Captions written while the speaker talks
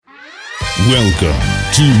Welcome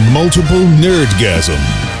to Multiple Nerdgasm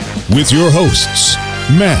with your hosts,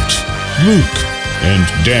 Matt, Luke,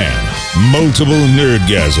 and Dan. Multiple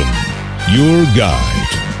Nerdgasm, your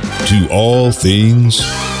guide to all things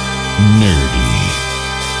nerdy.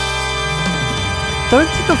 Don't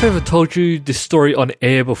think I've ever told you this story on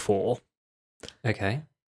air before. Okay.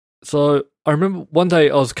 So I remember one day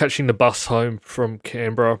I was catching the bus home from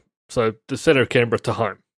Canberra, so the centre of Canberra to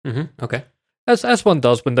home. Mm-hmm. Okay. As one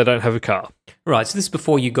does when they don't have a car. Right, so this is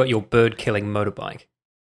before you got your bird-killing motorbike.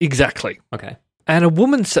 Exactly. Okay. And a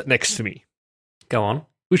woman sat next to me, Go on.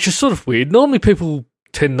 which is sort of weird. Normally people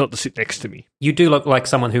tend not to sit next to me, You do look like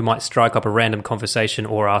someone who might strike up a random conversation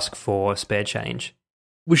or ask for spare change.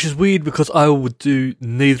 which is weird because I would do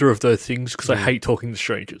neither of those things because I hate talking to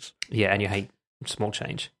strangers. Yeah, and you hate small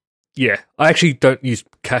change. Yeah, I actually don't use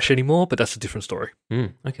cash anymore, but that's a different story.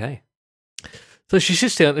 Okay. So she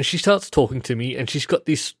sits down and she starts talking to me, and she's got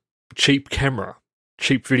this cheap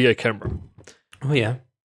video camera. Oh, yeah.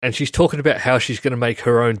 And she's talking about how she's going to make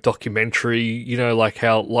her own documentary, you know, like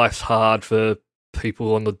how life's hard for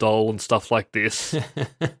people on the dole and stuff like this.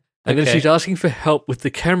 And then she's asking for help with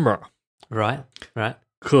the camera Right.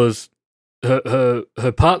 because her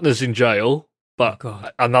partner's in jail, but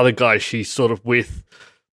God. another guy she's sort of with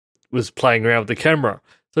was playing around with the camera.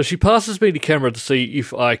 So she passes me the camera to see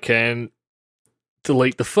if I can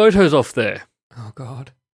delete the photos off there. Oh,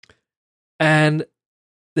 God. And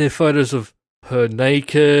they're photos of her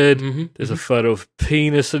naked. Mm-hmm. There's a photo of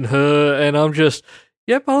penis in her, and I'm just,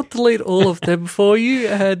 yep, I'll delete all of them for you,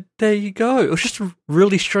 and there you go. It was just a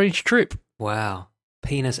really strange trip. Wow.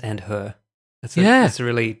 Penis and her. Yeah. It's a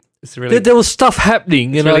really There was stuff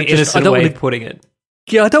happening, and really I innocent don't way want of putting it.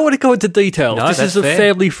 I don't want to go into details. No, this that's is a fair.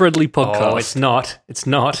 family-friendly podcast. Oh, it's not. It's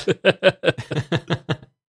not.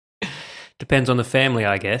 Depends on the family,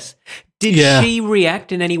 I guess. Did she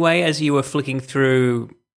react in any way as you were flicking through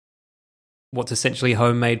what's essentially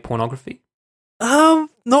homemade pornography?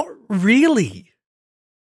 Not really.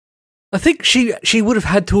 I think she would have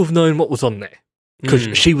had to have known what was on there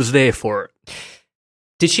because she was there for it.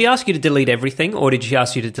 Did she ask you to delete everything, or did she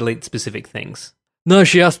ask you to delete specific things? No,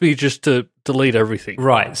 she asked me just to delete everything.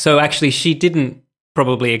 Right. So actually, she didn't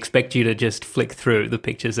probably expect you to just flick through the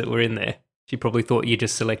pictures that were in there. She probably thought you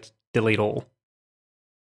just select delete all.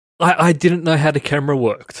 I didn't know how the camera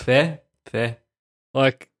worked. Fair.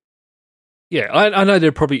 Like, yeah, I know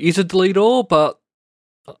there probably is a delete all, but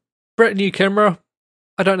brand new camera,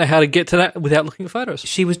 I don't know how to get to that without looking at photos.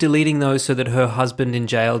 She was deleting those so that her husband in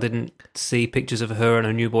jail didn't see pictures of her and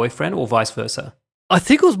her new boyfriend, or vice versa? I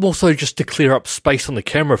think it was more so just to clear up space on the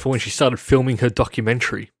camera for when she started filming her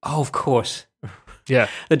documentary. Oh, of course. Yeah.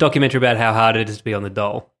 The documentary about how hard it is to be on the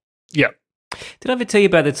dole. Yeah. Did I ever tell you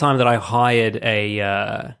about the time that I hired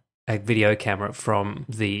a video camera from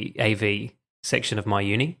the AV section of my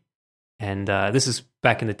uni? And this is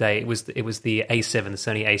back in the day. It was the A7, the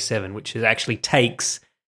Sony A7, which actually takes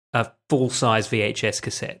a full-size VHS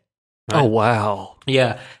cassette. Right? Oh, wow.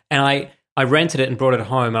 Yeah. And I rented it and brought it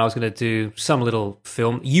home, and I was going to do some little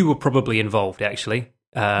film. You were probably involved, actually,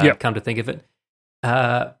 come to think of it.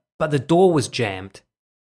 But the door was jammed,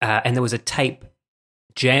 and there was a tape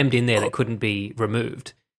jammed in there that couldn't be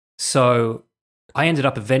removed. So I ended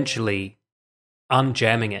up eventually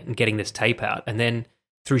unjamming it and getting this tape out. And then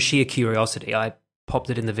through sheer curiosity, I popped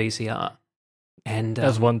it in the VCR. And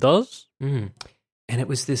As one does. And it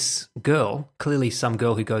was this girl, clearly some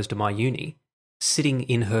girl who goes to my uni, sitting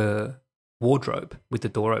in her wardrobe with the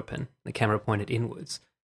door open, the camera pointed inwards,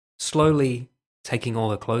 slowly taking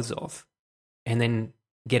all her clothes off, and then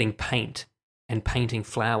getting paint and painting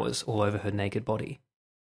flowers all over her naked body,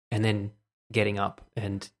 and then getting up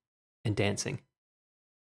and dancing.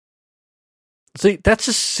 See, that's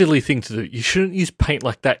a silly thing to do. You shouldn't use paint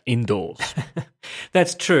like that indoors.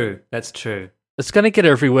 That's true. It's going to get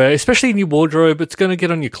everywhere, especially in your wardrobe. It's going to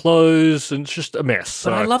get on your clothes, and it's just a mess.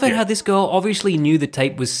 But I love it how this girl obviously knew the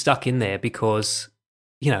tape was stuck in there because,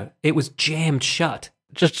 you know, it was jammed shut.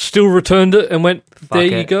 Just still returned it and went, there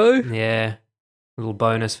you go. Yeah. Little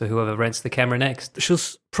bonus for whoever rents the camera next. She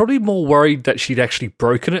was probably more worried that she'd actually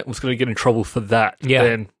broken it and was going to get in trouble for that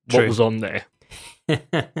than what was on there.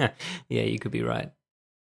 Yeah, you could be right.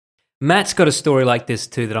 Matt's got a story like this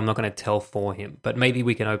too that I'm not going to tell for him, but maybe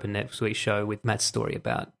we can open next week's show with Matt's story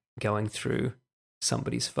about going through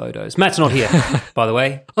somebody's photos. Matt's not here, by the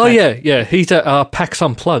way. Oh, yeah. He's at PAX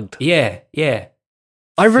Unplugged. Yeah.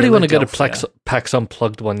 I really want to go to PAX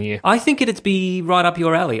Unplugged one year. I think it'd be right up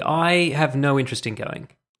your alley. I have no interest in going.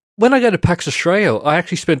 When I go to PAX Australia, I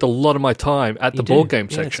actually spend a lot of my time at the board game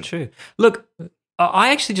section. That's true. Look,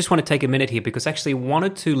 I actually just want to take a minute here because actually one or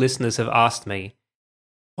two listeners have asked me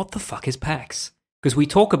what the fuck is PAX? Because we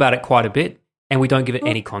talk about it quite a bit and we don't give it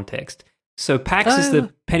any context. So PAX is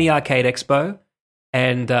the Penny Arcade Expo,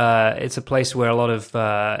 and it's a place where a lot of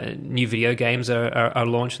new video games are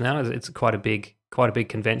launched now. It's quite a big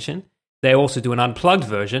convention. They also do an unplugged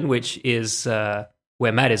version, which is where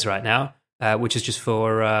Matt is right now, which is just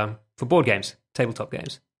for board games, tabletop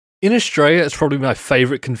games. In Australia, it's probably my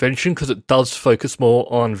favourite convention because it does focus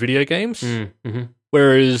more on video games. Mm-hmm.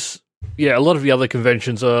 Whereas, a lot of the other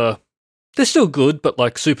conventions they're still good, but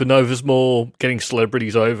like Supernova's more getting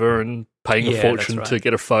celebrities over and paying a fortune to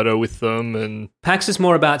get a photo with them. And PAX is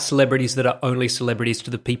more about celebrities that are only celebrities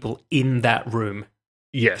to the people in that room.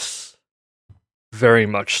 Yes, very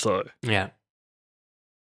much so. Yeah.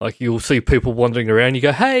 Like, you'll see people wandering around, you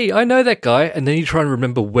go, hey, I know that guy, and then you try and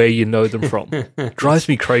remember where you know them from. Drives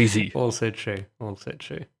me crazy. Also true. And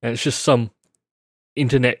it's just some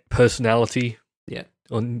internet personality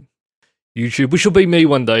on YouTube, which will be me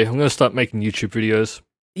one day. I'm going to start making YouTube videos.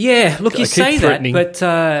 Yeah, look, you say that,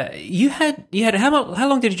 but you had how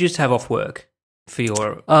long did you just have off work for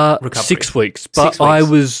your recovery? 6 weeks, but I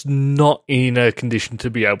was not in a condition to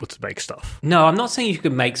be able to make stuff. No, I'm not saying you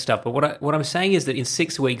could make stuff, but what I'm saying is that in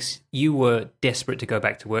 6 weeks you were desperate to go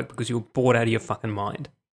back to work because you were bored out of your fucking mind.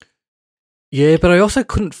 Yeah, but I also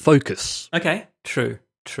couldn't focus. Okay, true.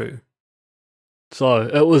 So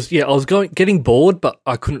it was, I was getting bored, but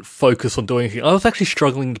I couldn't focus on doing anything. I was actually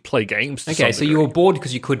struggling to play games. Okay, so you were bored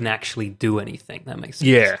because you couldn't actually do anything. That makes sense.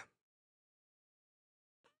 Yeah.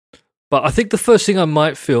 But I think the first thing I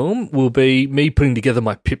might film will be me putting together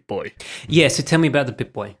my Pip-Boy. Yeah, so tell me about the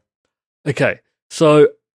Pip-Boy. Okay, so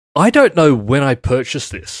I don't know when I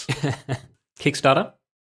purchased this. Kickstarter?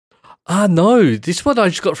 No, this one I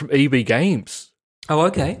just got from EB Games. Oh,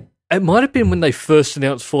 okay. It might have been when they first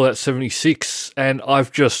announced Fallout 76, and I've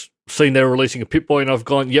just seen they were releasing a Pip-Boy, and I've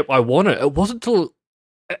gone, yep, I want it. It wasn't until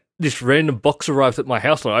this random box arrived at my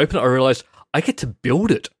house, and I opened it, I realised I get to build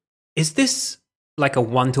it. Is this like a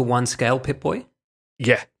 1-to-1 scale Pip-Boy?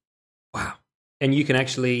 Yeah. Wow. And you can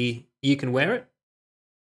wear it?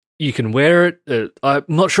 You can wear it. I'm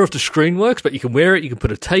not sure if the screen works, but you can wear it. You can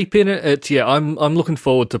put a tape in it. I'm looking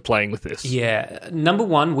forward to playing with this. Yeah. Number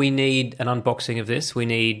one, we need an unboxing of this. We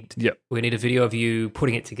need a video of you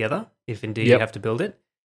putting it together, if indeed you have to build it.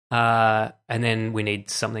 And then we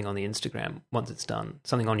need something on the Instagram once it's done.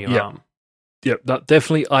 Something on your arm. Yep,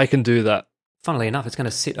 definitely I can do that. Funnily enough, it's going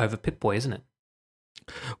to sit over Pip-Boy, isn't it?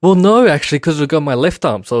 Well, no, actually, because I've got my left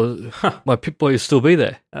arm, so my Pip-Boy will still be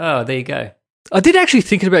there. Oh, there you go. I did actually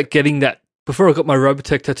think about getting that before I got my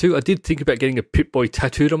Robotech tattoo. I did think about getting a Pip-Boy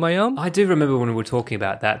tattooed on my arm. I do remember when we were talking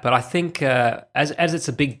about that, but I think as it's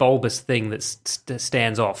a big bulbous thing that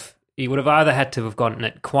stands off, you would have either had to have gotten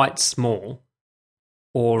it quite small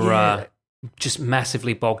or just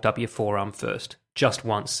massively bulked up your forearm first, just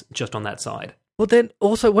once, just on that side. Well, then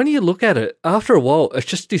also when you look at it, after a while, it's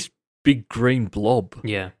just this big green blob.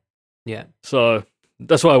 Yeah. So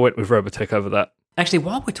that's why I went with Robotech over that. Actually,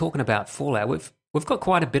 while we're talking about Fallout, we've got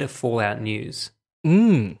quite a bit of Fallout news.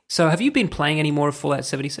 So have you been playing any more of Fallout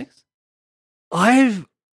 76? I've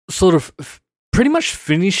sort of pretty much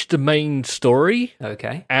finished the main story.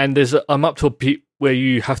 Okay. And I'm up to a bit where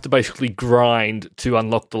you have to basically grind to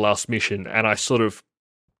unlock the last mission, and I sort of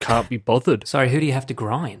can't be bothered. Sorry, who do you have to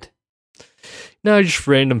grind? No, just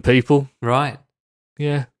random people. Right.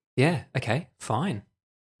 Yeah. Yeah, okay, fine.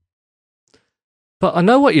 But I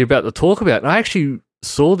know what you're about to talk about, and I actually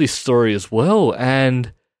saw this story as well,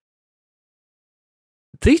 and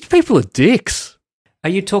these people are dicks. Are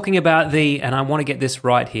you talking about and I want to get this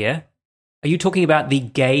right here, are you talking about the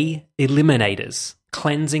gay eliminators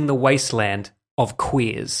cleansing the wasteland of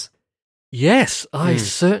queers? Yes, I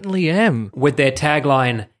certainly am. With their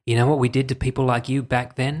tagline, you know what we did to people like you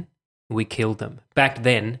back then? We killed them. Back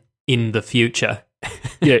then, in the future.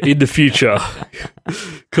 Yeah, in the future.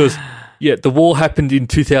 Because... yeah, the war happened in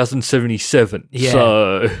 2077.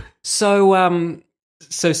 Yeah. So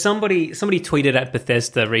somebody tweeted at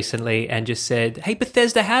Bethesda recently and just said, "Hey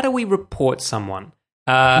Bethesda, how do we report someone?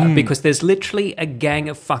 Because there's literally a gang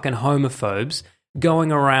of fucking homophobes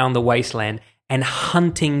going around the wasteland and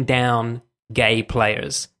hunting down gay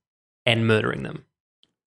players and murdering them."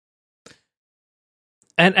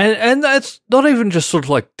 And that's not even just sort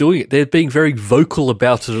of like doing it; they're being very vocal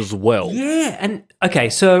about it as well. Yeah, and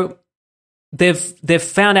okay, so. They've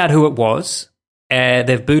found out who it was,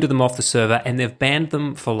 they've booted them off the server, and they've banned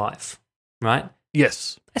them for life, right?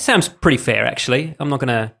 Yes. That sounds pretty fair, actually. I'm not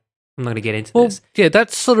gonna get into this. Yeah,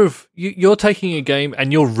 that's sort of you're taking a game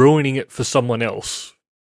and you're ruining it for someone else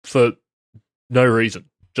for no reason,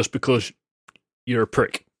 just because you're a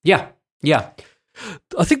prick. Yeah.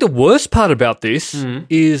 I think the worst part about this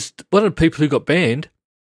is one of the people who got banned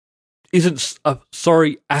isn't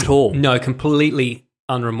sorry at all. No, completely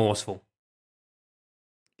unremorseful.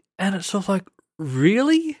 And it's sort of like,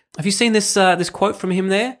 really? Have you seen this this quote from him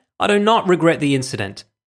there? I do not regret the incident.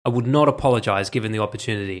 I would not apologise given the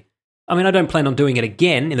opportunity. I mean, I don't plan on doing it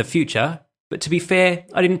again in the future, but to be fair,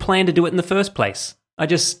 I didn't plan to do it in the first place. I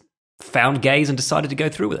just found gays and decided to go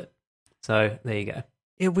through with it. So, there you go.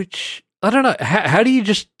 Yeah, which, I don't know, how do you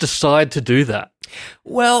just decide to do that?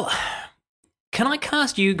 Well, can I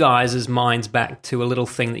cast you guys' minds back to a little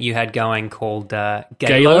thing that you had going called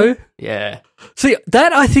Galo? Yeah. See,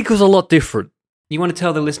 that I think was a lot different. You want to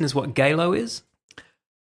tell the listeners what Galo is?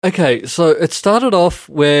 Okay, so it started off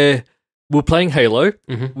where we were playing Halo.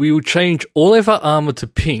 Mm-hmm. We would change all of our armor to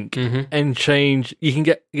pink and change. You can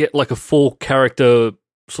get like a 4-character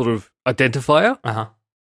sort of identifier,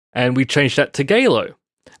 and we changed that to Galo.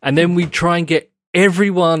 And then we try and get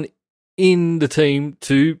everyone in the team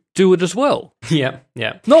to do it as well. Yeah.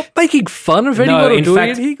 Not making fun of anyone or doing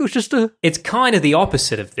it. It was just It's kind of the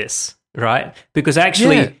opposite of this, right? Because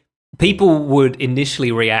actually, people would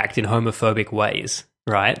initially react in homophobic ways,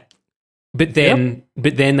 right? But then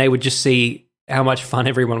they would just see how much fun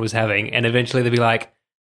everyone was having, and eventually they'd be like,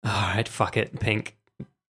 all right, fuck it, pink.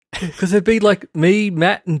 Because it'd be like me,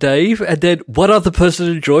 Matt, and Dave, and then one other person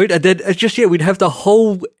enjoyed, and then it's just, we'd have the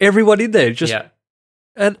whole, everyone in there.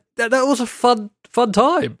 And that was a fun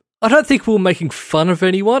time. I don't think we were making fun of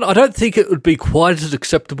anyone. I don't think it would be quite as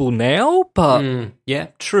acceptable now, but... yeah,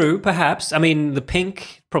 true, perhaps. I mean, the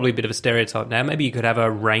pink, probably a bit of a stereotype now. Maybe you could have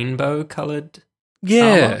a rainbow-coloured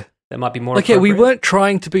armor. That might be more appropriate. We weren't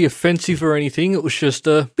trying to be offensive or anything. It was just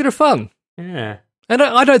a bit of fun. Yeah. And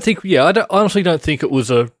I don't think... I honestly don't think it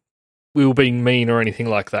was we were being mean or anything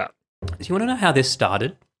like that. Do you want to know how this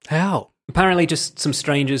started? How? Apparently just some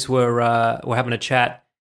strangers were having a chat,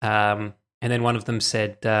 and then one of them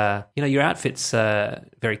said, your outfit's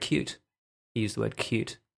very cute. He used the word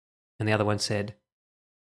cute. And the other one said,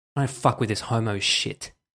 I don't fuck with this homo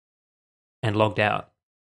shit. And logged out.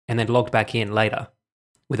 And then logged back in later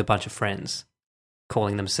with a bunch of friends,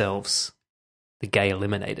 calling themselves the Gay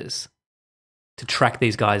Eliminators, to track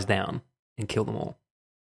these guys down and kill them all.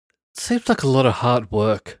 Seems like a lot of hard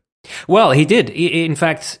work. Well, he did. In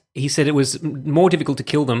fact, he said it was more difficult to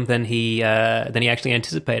kill them than he actually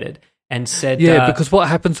anticipated, and said, because what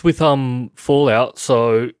happens with Fallout?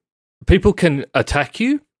 So people can attack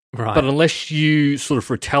you, right? But unless you sort of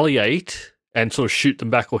retaliate and sort of shoot them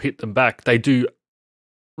back or hit them back, they do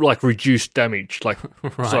like reduced damage. Like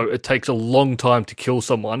So it takes a long time to kill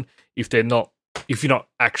someone if you're not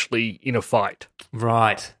actually in a fight.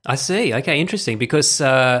 Right. I see. Okay, interesting. Because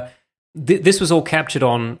this was all captured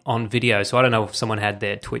on video, so I don't know if someone had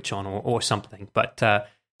their Twitch on or something. But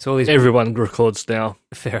so all these everyone records now.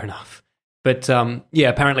 Fair enough. But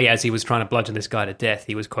apparently, as he was trying to bludgeon this guy to death,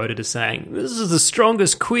 he was quoted as saying, "This is the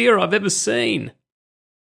strongest queer I've ever seen."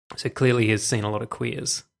 So clearly, he has seen a lot of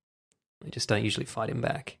queers. They just don't usually fight him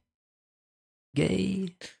back.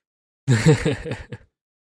 Gay.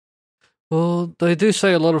 Well, they do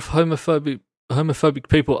say a lot of homophobic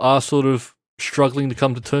people are sort of struggling to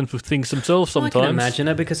come to terms with things themselves sometimes. I can imagine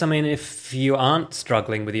it, because, I mean, if you aren't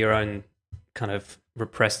struggling with your own kind of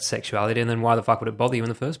repressed sexuality, then why the fuck would it bother you in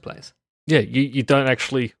the first place? Yeah, you don't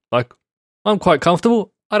actually, like, I'm quite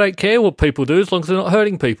comfortable. I don't care what people do as long as they're not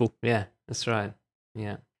hurting people. Yeah, that's right.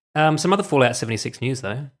 Yeah. Some other Fallout 76 news,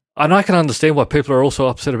 though. And I can understand why people are also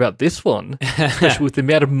upset about this one, especially with the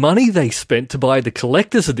amount of money they spent to buy the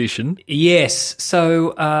collector's edition. Yes.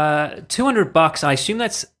 So $200, I assume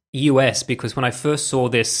that's US, because when I first saw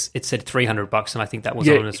this, it said $300, and I think that was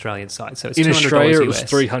on an Australian site. So it's in $200 Australia, US.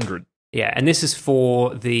 It was $300. Yeah, and this is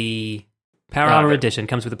for the Power Armor edition.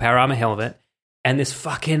 Comes with a Power Armor helmet and this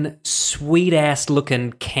fucking sweet-ass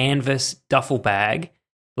looking canvas duffel bag,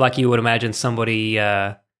 like you would imagine somebody,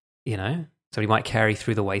 somebody might carry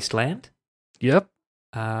through the wasteland. Yep.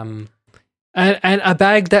 And a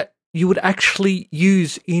bag that you would actually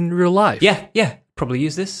use in real life. Yeah. Probably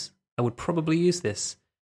use this. I would probably use this.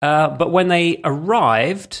 But when they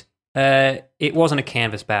arrived, it wasn't a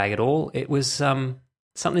canvas bag at all. It was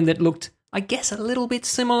something that looked, I guess, a little bit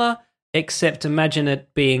similar, except imagine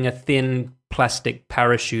it being a thin plastic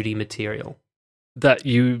parachute-y material. That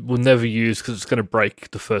you will never use because it's going to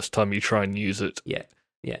break the first time you try and use it. Yeah.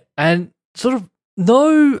 And sort of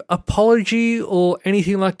no apology or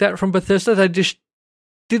anything like that from Bethesda. They just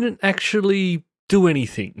didn't actually do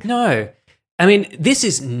anything. No. I mean, this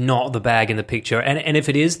is not the bag in the picture. And if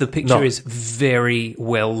it is, the picture is very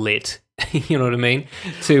well lit You know what I mean?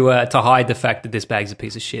 To hide the fact that this bag's a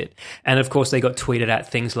piece of shit. And of course, they got tweeted at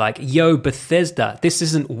things like, "Yo, Bethesda, this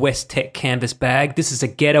isn't West Tech canvas bag. This is a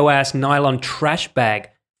ghetto ass nylon trash bag.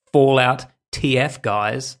 Fallout TF,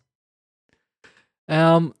 guys."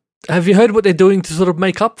 Have you heard what they're doing to sort of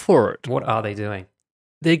make up for it? What are they doing?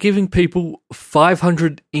 They're giving people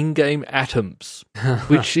 500 in-game atoms,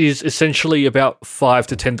 which is essentially about $5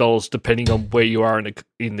 to $10 depending on where you are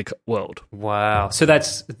in the world. Wow. So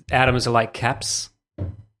that's atoms are like caps?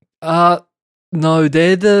 No,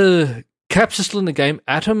 they're the caps are still in the game.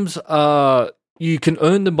 Atoms are you can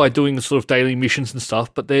earn them by doing the sort of daily missions and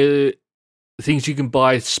stuff, but they're things you can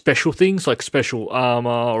buy special things like special armor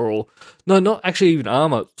or no, not actually even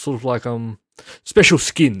armor, sort of like special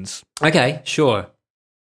skins. Okay, sure.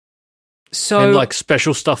 So and like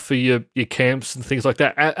special stuff for your camps and things like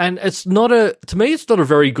that. And it's not to me it's not a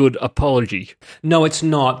very good apology. No, it's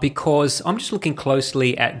not, because I'm just looking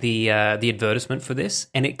closely at the advertisement for this,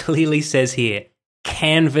 and it clearly says here,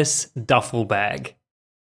 canvas duffel bag.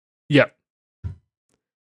 Yep.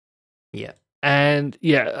 Yeah. And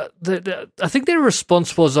yeah, I think their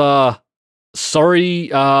response was, sorry,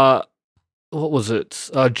 what was it?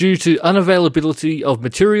 Due to unavailability of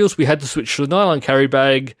materials, we had to switch to a nylon carry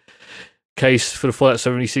bag case for the Fallout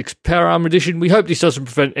 76 Power Armor Edition. We hope this doesn't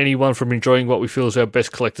prevent anyone from enjoying what we feel is our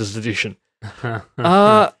best collector's edition. To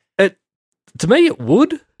me, it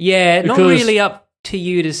would. Yeah, not really up to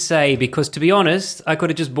you to say, because to be honest, I could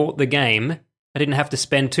have just bought the game. I didn't have to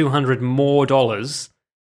spend $200 more.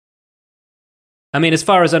 I mean, as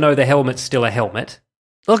far as I know, the helmet's still a helmet.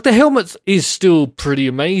 Like, the helmet is still pretty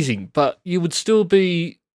amazing, but you would still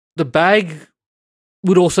be... The bag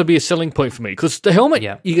would also be a selling point for me, because the helmet,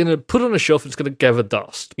 you're going to put on a shelf, it's going to gather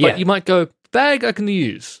dust. But you might go, bag I can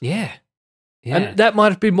use. Yeah. And that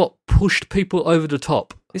might have been what pushed people over the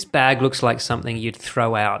top. This bag looks like something you'd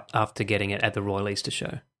throw out after getting it at the Royal Easter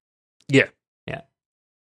Show. Yeah. Yeah.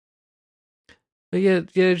 But yeah,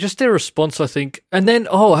 just their response, I think. And then,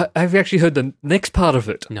 have you actually heard the next part of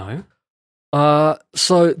it? No.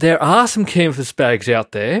 So there are some canvas bags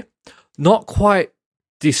out there, not quite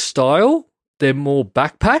this style. They're more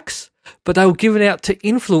backpacks, but they were given out to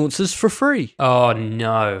influencers for free. Oh,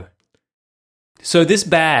 no. So this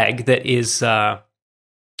bag that is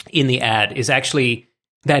in the ad is actually,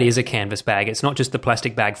 that is a canvas bag. It's not just the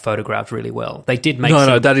plastic bag photographed really well. They did make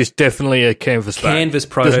No, that is definitely a canvas bag. Canvas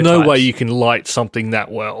prototypes. There's no way you can light something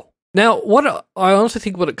that well. Now, what I honestly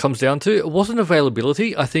think what it comes down to, it wasn't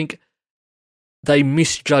availability. I think they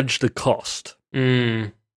misjudged the cost.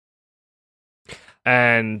 Mm.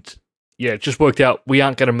 And... yeah, it just worked out we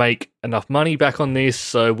aren't going to make enough money back on this,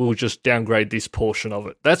 so we'll just downgrade this portion of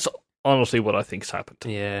it. That's honestly what I think's happened.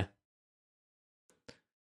 Yeah.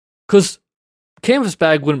 Because canvas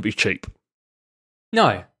bag wouldn't be cheap.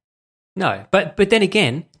 No. But then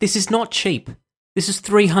again, this is not cheap. This is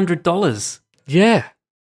 $300. Yeah.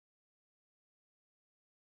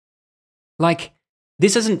 Like,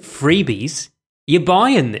 this isn't freebies. You're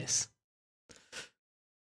buying this.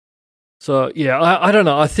 So, yeah, I don't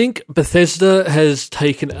know. I think Bethesda has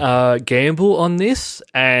taken a gamble on this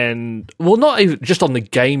and, well, not even just on the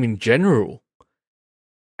game in general.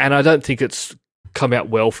 And I don't think it's come out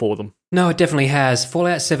well for them. No, it definitely has.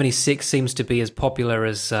 Fallout 76 seems to be as popular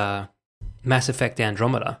as Mass Effect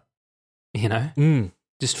Andromeda, you know? Mm.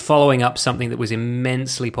 Just following up something that was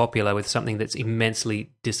immensely popular with something that's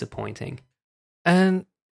immensely disappointing. And...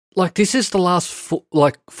 like, this is the last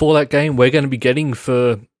Fallout game we're going to be getting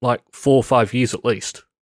for, 4 or 5 years at least.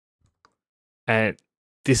 And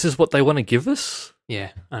this is what they want to give us?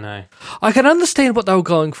 Yeah, I know. I can understand what they were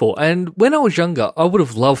going for. And when I was younger, I would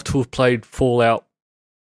have loved to have played Fallout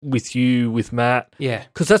with you, with Matt. Yeah.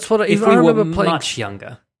 Because that's what if I we remember were playing. Much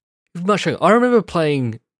younger. I remember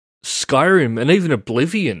playing Skyrim and even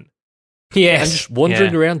Oblivion. Yes. And just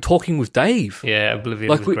wandering around talking with Dave. Yeah, Oblivion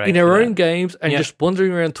was great in our own games and just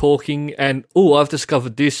wandering around talking and, I've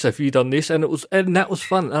discovered this, have you done this? And that was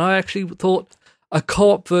fun. And I actually thought a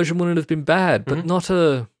co-op version wouldn't have been bad, but not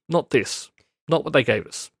this. Not what they gave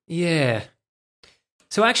us. Yeah.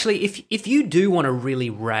 So actually, if you do want a really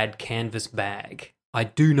rad canvas bag, I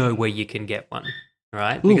do know where you can get one,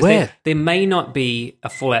 right? Because where? There may not be a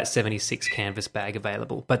Fallout 76 canvas bag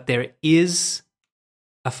available, but there is...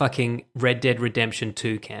 a fucking Red Dead Redemption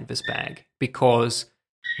 2 canvas bag, because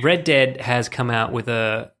Red Dead has come out with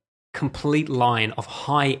a complete line of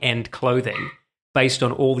high-end clothing based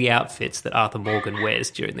on all the outfits that Arthur Morgan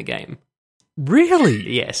wears during the game. Really?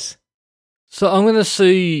 Yes. So I'm going to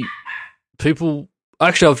see people...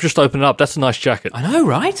 Actually, I've just opened it up. That's a nice jacket. I know,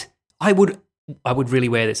 right? I would really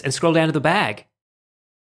wear this. And scroll down to the bag.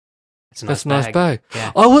 That's a nice bag.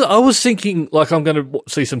 Yeah. I was thinking, like, I'm going to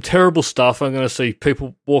see some terrible stuff. I'm going to see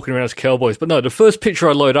people walking around as cowboys. But no, the first picture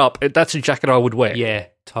I load up, that's a jacket I would wear. Yeah,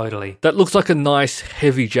 totally. That looks like a nice,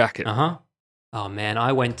 heavy jacket. Uh-huh. Oh, man,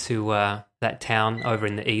 I went to that town over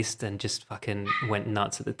in the east and just fucking went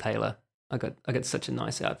nuts at the tailor. I got such a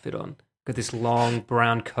nice outfit on. Got this long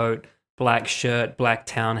brown coat, black shirt, black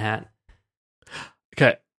town hat.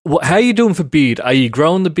 Okay. How are you doing for beard? Are you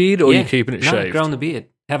growing the beard or are you keeping it shaved? No, growing the beard.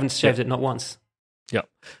 Haven't shaved it not once. Yep.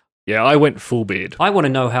 Yeah, I went full beard. I want to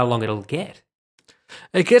know how long it'll get.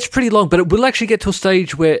 It gets pretty long, but it will actually get to a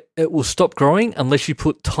stage where it will stop growing unless you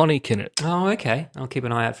put tonic in it. Oh, okay. I'll keep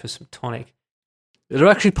an eye out for some tonic. It'll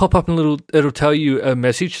actually pop up and it'll tell you a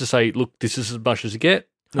message to say, look, this is as much as you get.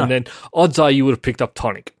 And then odds are you would have picked up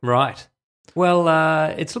tonic. Right. Well,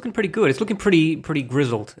 it's looking pretty good. It's looking pretty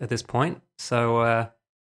grizzled at this point. So,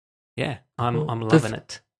 yeah, I'm loving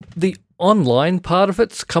it. The online part of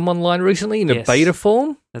it's come online recently in a beta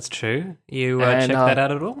form. That's true. You checked that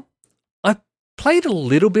out at all? I played a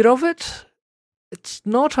little bit of it. It's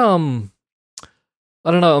not, I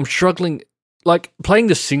don't know, I'm struggling. Like, playing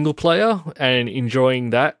the single player and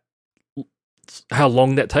enjoying that, how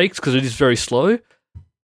long that takes, because it is very slow.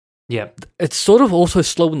 Yeah. It's sort of also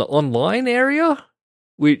slow in the online area,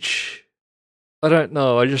 which I don't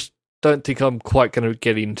know. I just don't think I'm quite going to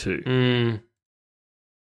get into.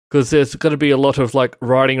 Because there's going to be a lot of, like,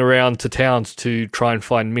 riding around to towns to try and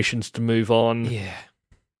find missions to move on. Yeah.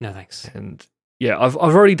 No, thanks. And, yeah, I've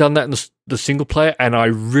already done that in the single player, and I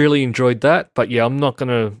really enjoyed that. But, yeah, I'm not going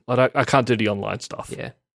to... I can't do the online stuff.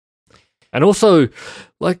 Yeah. And also,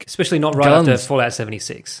 like... Especially not right after Fallout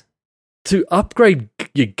 76. To upgrade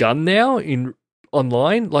your gun now in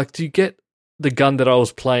online, like, to get the gun that I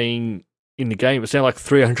was playing in the game, it's now like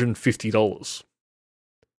 $350.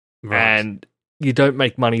 Right. And you don't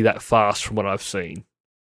make money that fast from what I've seen.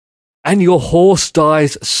 And your horse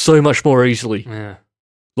dies so much more easily. Yeah.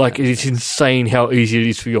 Like, it's insane how easy it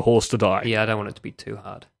is for your horse to die. Yeah, I don't want it to be too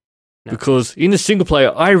hard. No. Because in the single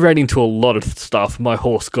player, I ran into a lot of stuff. My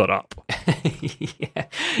horse got up. Yeah.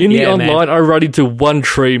 In the online, I run into one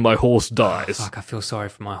tree, my horse dies. Fuck, I feel sorry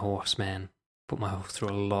for my horse, man. Put my horse through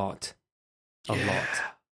a lot. A lot.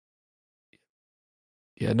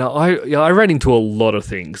 Yeah, no, I ran into a lot of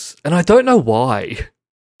things, and I don't know why.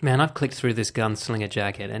 Man, I've clicked through this gunslinger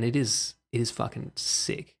jacket, and it is fucking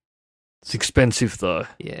sick. It's expensive though.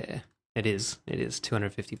 Yeah, it is. It is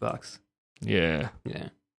 $250. Yeah. Yeah.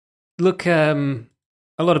 Look, a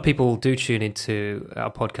lot of people do tune into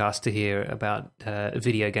our podcast to hear about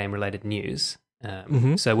video game related news.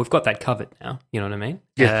 So we've got that covered now. You know what I mean?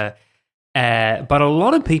 Yeah. But a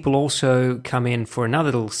lot of people also come in for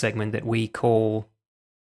another little segment that we call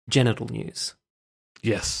genital news.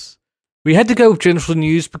 Yes. We had to go with genital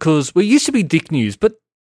news because we used to be dick news, but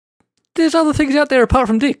there's other things out there apart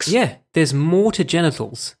from dicks. Yeah, there's more to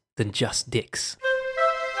genitals than just dicks.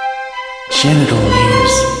 Genital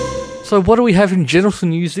news. So what do we have in genital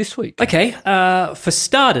news this week? Okay, for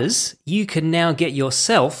starters, you can now get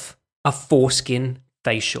yourself a foreskin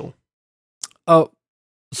facial. Oh,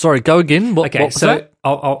 sorry, go again. What was that?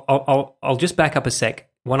 I'll just back up a sec.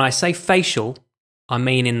 When I say facial, I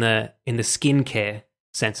mean in the skincare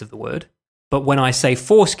sense of the word. But when I say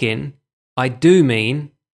foreskin, I do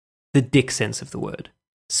mean the dick sense of the word.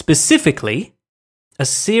 Specifically, a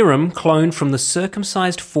serum cloned from the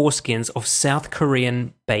circumcised foreskins of South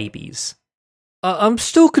Korean babies. I'm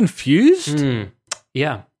still confused.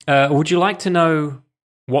 Yeah. Would you like to know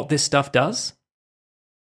what this stuff does?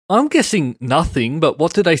 I'm guessing nothing, but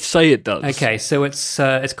what do they say it does? Okay, so it's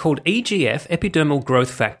called EGF, epidermal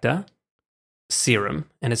growth factor serum,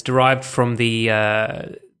 and it's derived from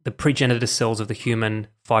the progenitor cells of the human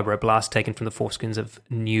fibroblast taken from the foreskins of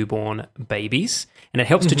newborn babies. And it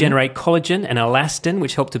helps to generate collagen and elastin,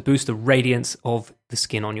 which help to boost the radiance of the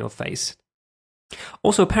skin on your face.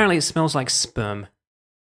 Also, apparently it smells like sperm.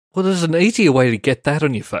 Well, there's an easier way to get that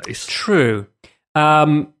on your face. True.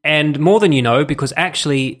 And more than you know, because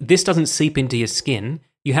actually this doesn't seep into your skin.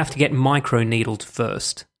 You have to get micro-needled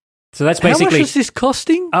first. So that's basically... How much is this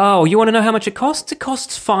costing? Oh, you want to know how much it costs? It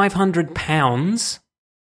costs £500.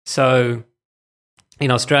 So,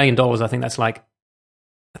 in Australian dollars, I think that's like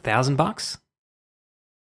 $1,000.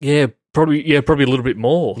 Yeah, probably a little bit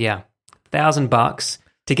more. Yeah, $1,000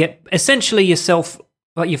 to get essentially yourself,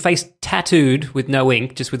 like your face tattooed with no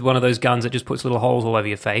ink, just with one of those guns that just puts little holes all over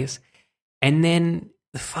your face, and then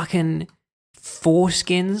the fucking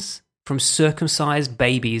foreskins from circumcised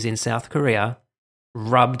babies in South Korea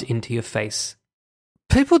rubbed into your face.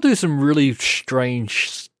 People do some really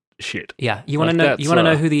strange shit. Yeah, you want to know? You want to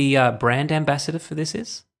know who the brand ambassador for this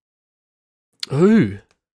is? Who?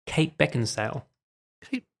 Kate Beckinsale.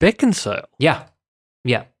 Kate Beckinsale? Yeah.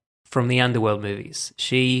 From the Underworld movies.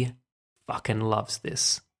 She fucking loves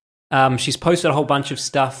this. She's posted a whole bunch of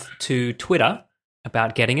stuff to Twitter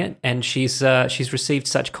about getting it, and she's received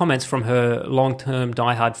such comments from her long-term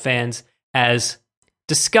diehard fans as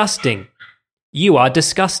disgusting. You are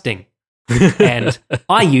disgusting. And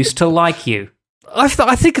I used to like you.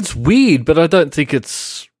 I think it's weird, but I don't think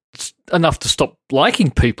it's enough to stop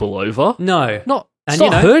liking people over. No. It's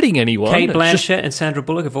not hurting anyone. Kate Blanchett and Sandra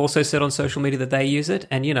Bullock have also said on social media that they use it,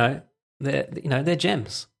 and they're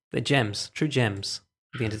gems. They're gems, true gems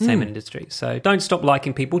of the entertainment industry. So don't stop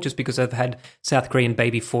liking people just because they've had South Korean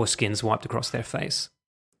baby foreskins wiped across their face.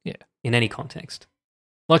 Yeah. In any context.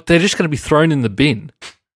 Like they're just going to be thrown in the bin.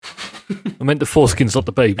 I meant the foreskins, not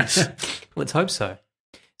the babies. Let's hope so.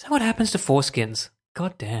 Is that what happens to foreskins?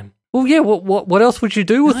 God damn. Well, yeah, what else would you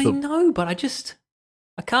do with them? I know, but I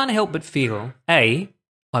can't help but feel, I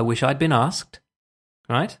wish I'd been asked,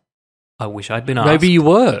 right? I wish I'd been asked. Maybe you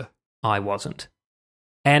were. I wasn't.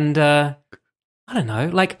 And, I don't know,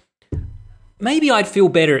 like, maybe I'd feel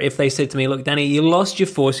better if they said to me, look, Danny, you lost your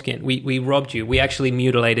foreskin. We robbed you. We actually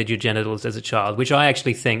mutilated your genitals as a child, which I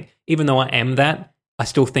actually think, even though I am that, I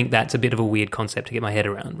still think that's a bit of a weird concept to get my head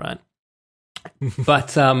around, right?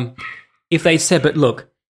 But if they said, but look,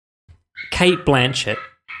 Kate Blanchett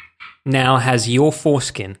now has your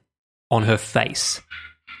foreskin on her face,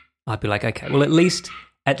 I'd be like, okay, well, at least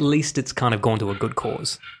it's kind of gone to a good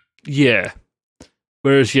cause. Yeah.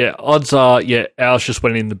 Whereas, odds are, ours just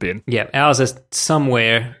went in the bin. Yeah, ours is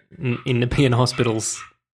somewhere in the Nepean Hospital's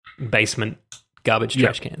basement garbage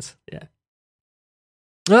trash cans. Yeah.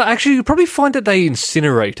 Actually, you'll probably find that they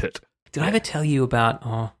incinerate it. Did I ever tell you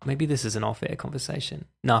about, maybe this is an off-air conversation.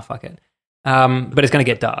 Nah, fuck it. But it's going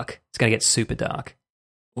to get dark. It's going to get super dark.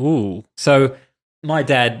 Ooh. So my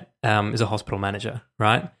dad is a hospital manager,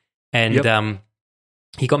 right? And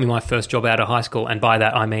he got me my first job out of high school. And by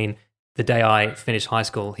that, I mean, the day I finished high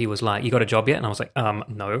school, he was like, you got a job yet? And I was like,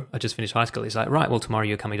 no, I just finished high school. He's like, right, well, tomorrow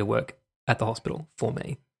you're coming to work at the hospital for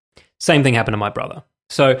me. Same thing happened to my brother.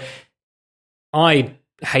 So I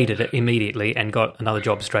hated it immediately and got another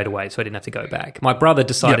job straight away, so I didn't have to go back. My brother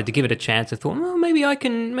decided to give it a chance and thought, well, maybe I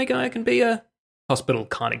can be a hospital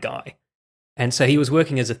kind of guy. And so he was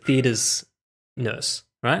working as a theatres nurse,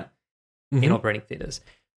 right? In operating theatres.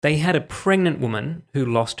 They had a pregnant woman who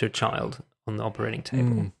lost her child on the operating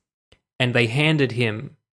table. And they handed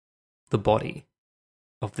him the body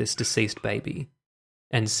of this deceased baby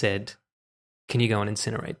and said, can you go and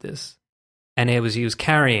incinerate this? And he was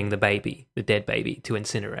carrying the baby, the dead baby, to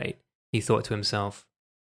incinerate. He thought to himself,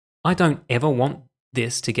 I don't ever want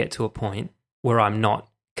this to get to a point where I'm not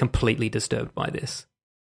completely disturbed by this.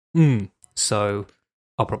 So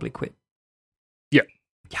I'll probably quit. Yeah.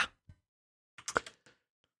 Yeah.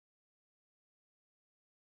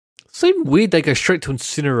 Seems weird they go straight to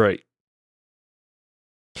incinerate.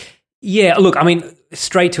 Yeah, look, I mean,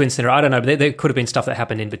 straight to incinerate, I don't know, but there could have been stuff that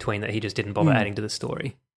happened in between that he just didn't bother adding to the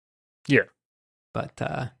story. Yeah. But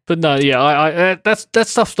no, I that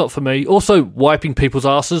stuff's not for me. Also, wiping people's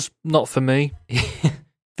asses, not for me.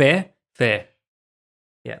 Fair.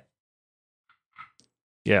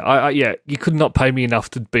 Yeah, you could not pay me enough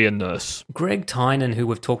to be a nurse. Greg Tynan, who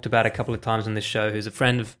we've talked about a couple of times on this show, who's a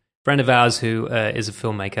friend of ours who is a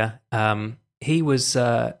filmmaker. He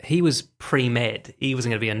was pre-med. He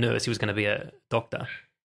wasn't going to be a nurse. He was going to be a doctor,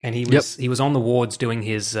 and he was on the wards doing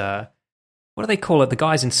his what do they call it? The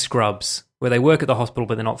guys in scrubs, where they work at the hospital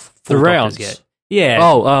but they're not full the rounds doctors yet. Yeah.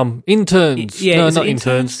 Oh, interns. Yeah, no, not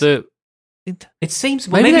interns. It seems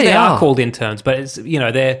maybe they are called interns, but it's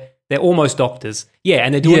they're almost doctors. Yeah,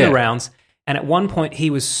 and they're doing the rounds. And at one point, he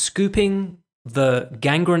was scooping the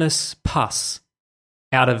gangrenous pus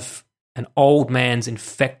out of an old man's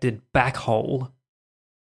infected back hole,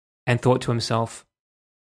 and thought to himself,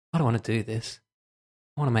 I don't want to do this.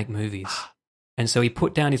 I want to make movies. And so he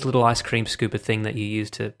put down his little ice cream scooper thing that you use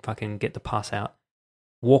to fucking get the pus out,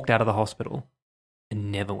 walked out of the hospital,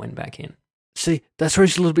 and never went back in. See, that's where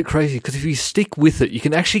it's a little bit crazy, because if you stick with it, you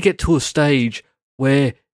can actually get to a stage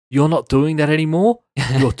where you're not doing that anymore.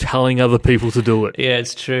 You're telling other people to do it. Yeah,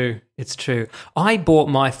 it's true. It's true. I bought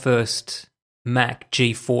my first Mac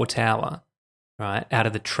G4 tower, right, out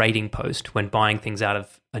of the Trading Post when buying things out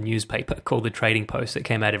of a newspaper called the Trading Post that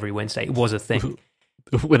came out every Wednesday. It was a thing.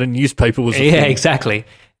 When a newspaper was a thing. Yeah, exactly.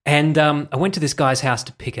 And I went to this guy's house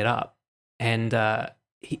to pick it up, and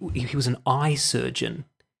he was an eye surgeon,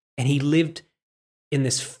 and he lived in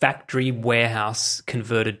this factory warehouse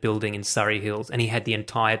converted building in Surrey Hills, and he had the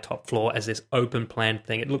entire top floor as this open plan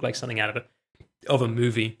thing. It looked like something out of a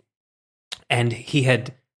movie. And he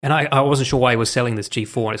had And I wasn't sure why he was selling this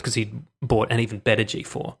G4, and it's because he'd bought an even better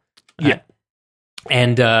G4. Yeah.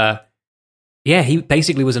 And, he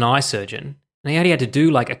basically was an eye surgeon. And he only had to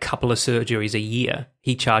do like a couple of surgeries a year.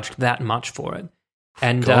 He charged that much for it.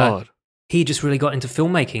 And he just really got into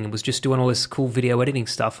filmmaking and was just doing all this cool video editing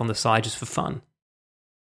stuff on the side just for fun.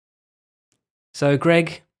 So,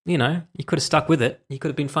 Greg, you could have stuck with it. You could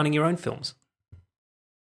have been funding your own films.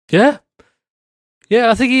 Yeah. Yeah,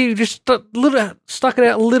 I think he just stuck it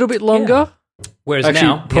out a little bit longer. Yeah. Whereas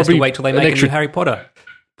now, he has to wait till they make a new Harry Potter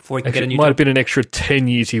before he can get a new job. It might have been an extra 10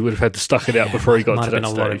 years he would have had to stuck it out before he got to that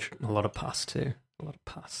stage. A lot of pus, too. A lot of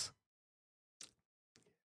pus.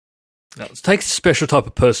 No, it takes a special type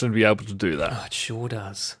of person to be able to do that. Oh, it sure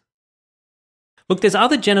does. Look, there's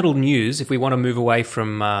other genital news if we want to move away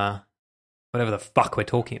from whatever the fuck we're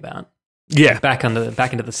talking about. Yeah. Back into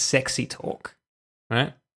the sexy talk,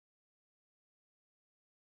 right?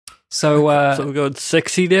 So we're going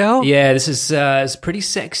sexy now? Yeah, this is it's pretty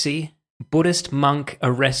sexy. Buddhist monk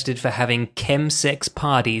arrested for having chemsex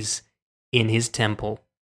parties in his temple.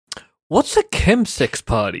 What's a chemsex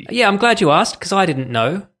party? Yeah, I'm glad you asked, because I didn't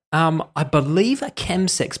know. I believe a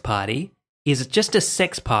chemsex party is just a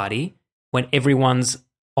sex party when everyone's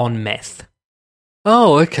on meth.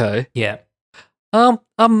 Oh, okay. Yeah. Are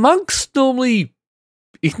monks normally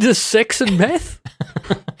into sex and meth?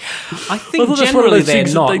 I think generally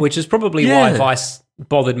they're not, which is probably why Vice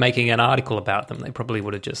bothered making an article about them. They probably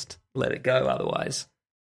would have just let it go otherwise.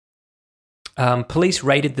 Police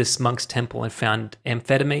raided this monk's temple and found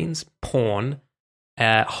amphetamines, porn,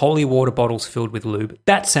 holy water bottles filled with lube.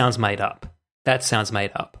 That sounds made up.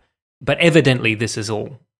 But evidently this is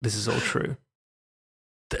all true.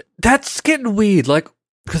 That's getting weird,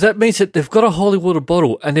 because that means that they've got a holy water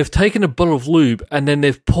bottle and they've taken a bottle of lube and then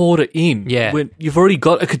they've poured it in. Yeah. When you've already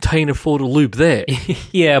got a container full of lube there.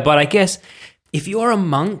 Yeah, but I guess if you're a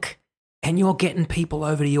monk and you're getting people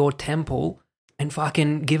over to your temple and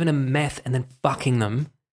fucking giving them meth and then fucking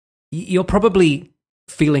them, you're probably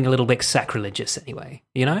feeling a little bit sacrilegious anyway,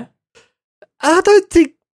 I don't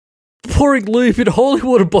think pouring lube in holy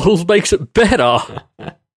water bottles makes it better.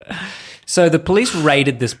 So the police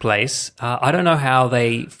raided this place. I don't know how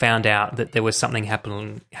they found out that there was something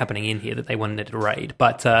happening in here that they wanted to raid,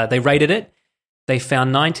 but they raided it. They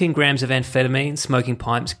found 19 grams of amphetamine, smoking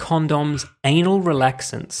pipes, condoms, anal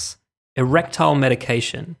relaxants, erectile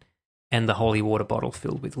medication, and the holy water bottle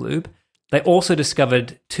filled with lube. They also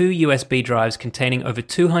discovered 2 USB drives containing over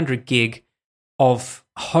 200 gig of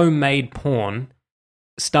homemade porn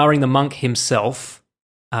starring the monk himself,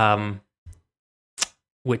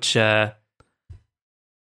 which...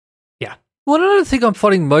 Well, another thing I'm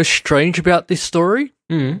finding most strange about this story,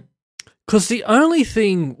 because the only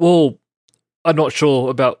thing, I'm not sure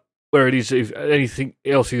about where it is, if anything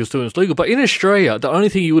else he was doing is legal, but in Australia, the only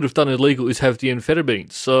thing he would have done illegal is have the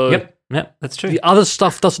amphetamines. So Yep, that's true. The other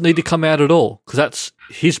stuff doesn't need to come out at all, because that's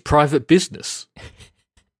his private business.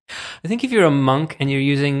 I think if you're a monk and you're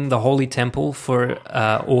using the holy temple for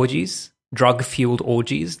orgies, drug-fueled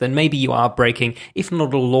orgies, then maybe you are breaking, if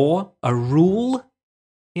not a law, a rule.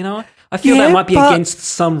 I feel that might be against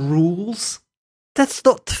some rules. That's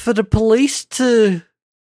not for the police to.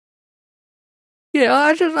 Yeah,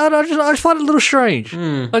 I just find it a little strange.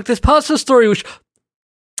 There's parts of the story which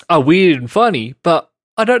are weird and funny, but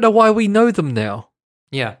I don't know why we know them now.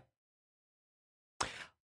 Yeah.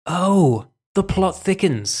 Oh, the plot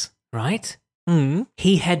thickens, right?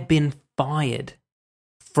 He had been fired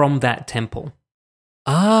from that temple.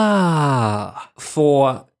 For,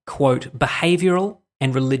 quote, behavioral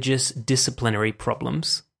and religious disciplinary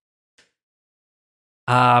problems.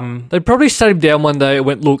 They probably sat him down one day and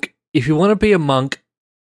went, look, if you want to be a monk,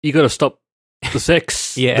 you got to stop the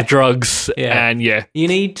sex, the drugs, and You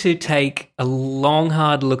need to take a long,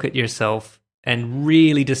 hard look at yourself and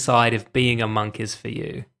really decide if being a monk is for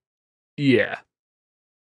you. Yeah.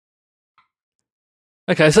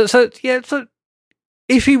 Okay, so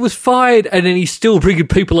if he was fired and then he's still bringing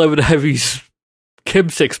people over to have his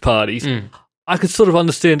chemsex parties, I could sort of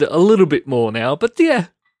understand it a little bit more now, but yeah.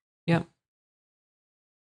 Yeah.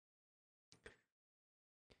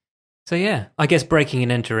 So yeah, I guess breaking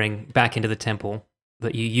and entering back into the temple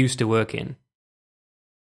that you used to work in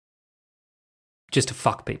just to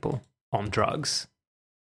fuck people on drugs.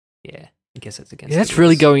 Yeah, I guess that's against that's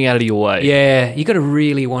really going out of your way. Yeah, you got to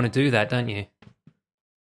really want to do that, don't you?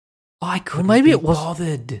 I couldn't be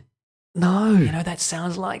bothered. No. That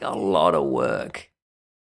sounds like a lot of work.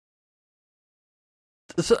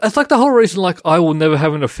 It's like the whole reason, I will never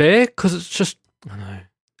have an affair, because it's just, I know.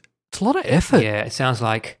 It's a lot of effort. Yeah, it sounds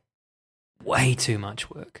like way too much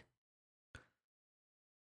work.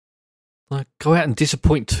 Like, go out and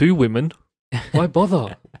disappoint 2 women. Why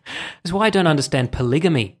bother? That's why I don't understand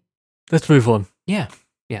polygamy. Let's move on. Yeah.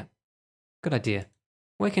 Good idea.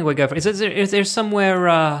 Where can we go from? Is there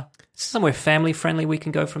somewhere family friendly we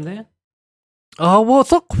can go from there? Oh, well,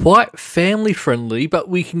 it's not quite family friendly, but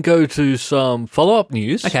we can go to some follow-up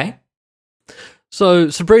news. Okay. So,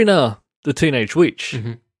 Sabrina, the Teenage Witch,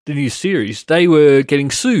 the new series, they were getting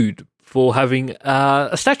sued for having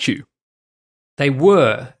a statue. They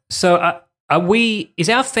were. So, is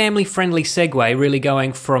our family-friendly segue really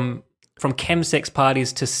going from chemsex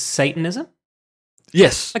parties to Satanism?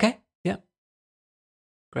 Yes. Okay. Yeah.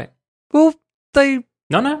 Great. Well, they...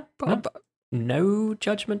 No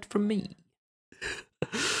judgment from me.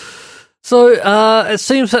 So, it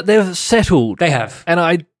seems that they've settled. They have.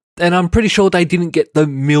 And I'm pretty sure they didn't get the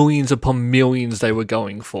millions upon millions they were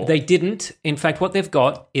going for. They didn't. In fact, what they've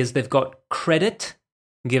got is they've got credit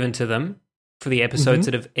given to them for the episodes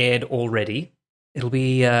that have aired already. It'll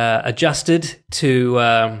be adjusted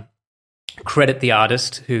to credit the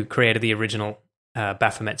artist who created the original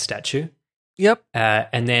Baphomet statue. Yep.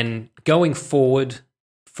 And then going forward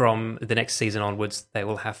from the next season onwards, they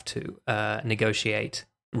will have to negotiate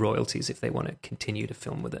royalties if they want to continue to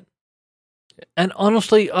film with it. And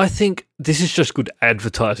honestly, I think this is just good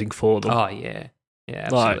advertising for them. Oh, yeah. Yeah,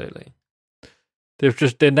 absolutely. They've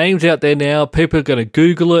just their name's out there now. People are going to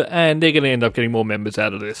Google it, and they're going to end up getting more members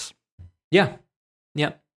out of this. Yeah.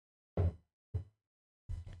 Yep.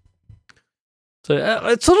 So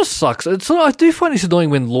it sort of sucks. I do find it's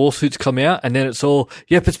annoying when lawsuits come out, and then it's all,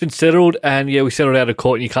 yep, it's been settled, and yeah, we settled out of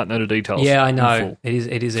court, and you can't know the details. Yeah, I know.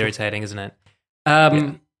 It is irritating, isn't it?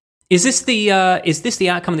 Yeah. Is this the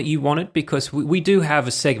outcome that you wanted? Because we do have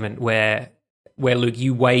a segment where Luke,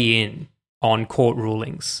 you weigh in on court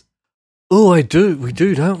rulings. Oh, I do. We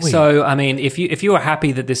do, don't we? So, I mean, if you are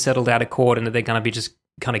happy that this settled out of court and that they're going to be just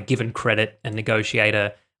kind of given credit and negotiate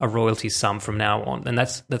a royalty sum from now on, then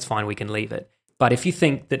that's fine. We can leave it. But if you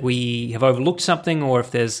think that we have overlooked something, or if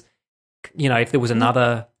there's, if there was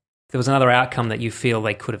another outcome that you feel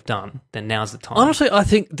they could have done, then now's the time. Honestly, I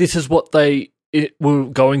think this is what they were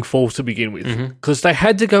going for to begin with, because they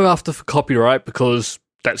had to go after for copyright, because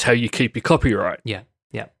that's how you keep your copyright. Yeah.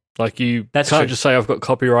 Like can't true. just say I've got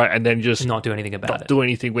copyright and then just not do anything about it. Do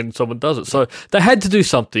anything when someone does it. So they had to do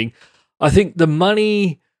something. I think the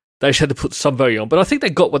money they just had to put some value on, but I think they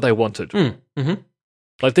got what they wanted. Mm-hmm.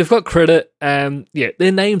 Like they've got credit, and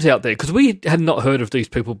their names out there, because we had not heard of these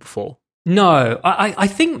people before. No, I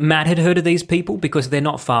think Matt had heard of these people because they're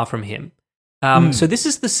not far from him. So this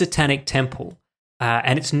is the Satanic Temple,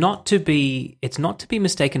 and it's not to be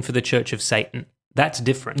mistaken for the Church of Satan. That's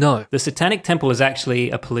different. No. The Satanic Temple is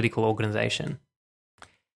actually a political organization.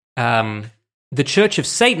 The Church of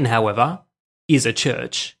Satan, however, is a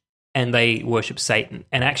church, and they worship Satan.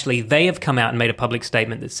 And actually, they have come out and made a public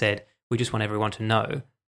statement that said, we just want everyone to know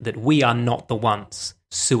that we are not the ones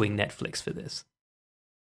suing Netflix for this.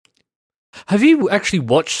 Have you actually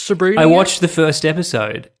watched Sabrina? I watched the first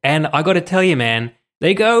episode, and I got to tell you, man,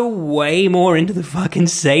 they go way more into the fucking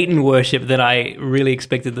Satan worship than I really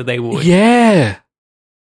expected that they would. Yeah.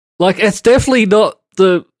 Like, it's definitely not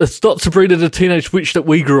Sabrina the Teenage Witch that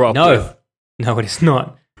we grew up with. No, it is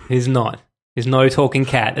not. It is not. There's no talking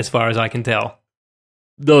cat, as far as I can tell.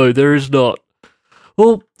 No, there is not.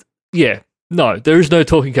 Well, yeah. No, there is no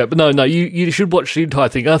talking cat. But no, you should watch the entire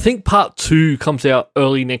thing. I think part 2 comes out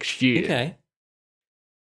early next year. Okay.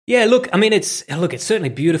 Yeah, look, I mean, it's certainly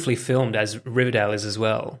beautifully filmed, as Riverdale is as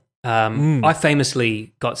well. I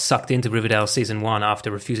famously got sucked into Riverdale season 1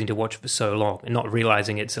 after refusing to watch it for so long and not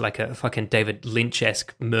realizing it's like a fucking David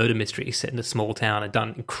Lynch-esque murder mystery set in a small town and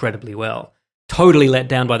done incredibly well. Totally let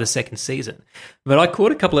down by the second season. But I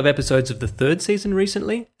caught a couple of episodes of the third season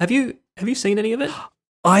recently. Have you seen any of it?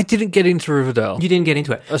 I didn't get into Riverdale. You didn't get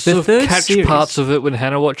into it. I sort of catch parts of it when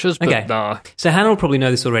Hannah watches, but nah. So Hannah will probably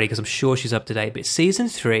know this already because I'm sure she's up to date. But season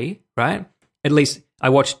 3, right? At least I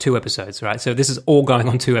watched 2 episodes, right? So this is all going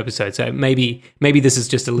on 2 episodes. So maybe this is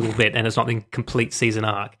just a little bit and it's not the complete season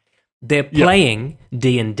arc. They're playing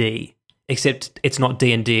D&D, except it's not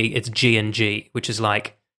D&D, it's G&G, which is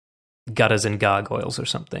like gutters and gargoyles or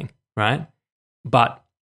something, right? But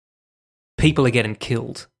people are getting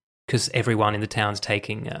killed because everyone in the town's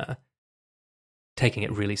taking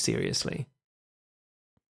it really seriously.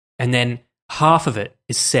 And then half of it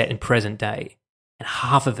is set in present day, and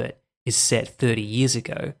half of it is set 30 years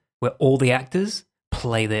ago, where all the actors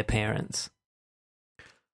play their parents.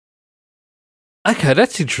 Okay,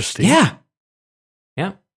 that's interesting. Yeah.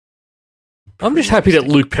 I'm just happy that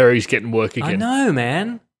Luke Perry's getting work again. I know,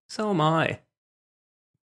 man. So am I.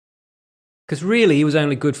 Because really, he was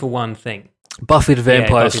only good for one thing. Buffy the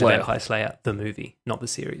Vampire Buffy Slayer. the Vampire Slayer, the movie, not the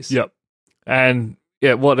series. Yep. And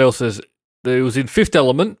what else is? It was in Fifth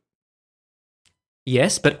Element.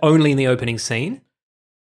 Yes, but only in the opening scene.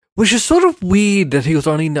 Which is sort of weird that he was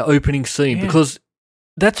only in the opening scene because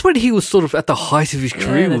that's when he was sort of at the height of his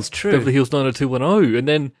career with Beverly Hills 90210. And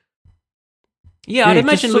then... Yeah, I'd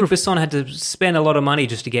imagine Luc Besson had to spend a lot of money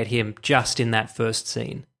just to get him just in that first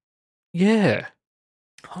scene. Yeah.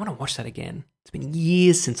 I want to watch that again. It's been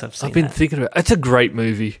years since I've seen it. I've been thinking about it. It's a great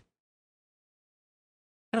movie.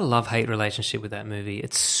 I had a love-hate relationship with that movie.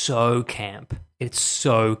 It's so camp. It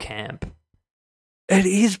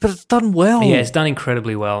is, but it's done well. Yeah, it's done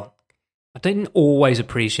incredibly well. I didn't always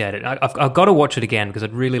appreciate it. I've got to watch it again because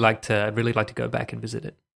I'd really like to go back and visit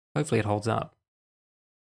it. Hopefully it holds up.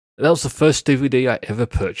 That was the first DVD I ever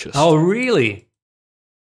purchased. Oh, really?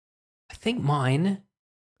 I think mine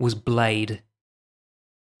was Blade.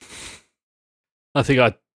 I think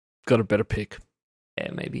I got a better pick.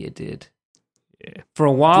 Yeah, maybe it did. Yeah. For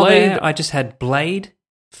a while there, I just had Blade,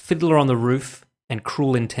 Fiddler on the Roof, and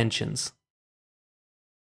Cruel Intentions.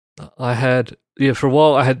 I had, for a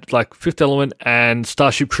while, I had like Fifth Element and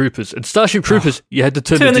Starship Troopers. And Starship Troopers, you had to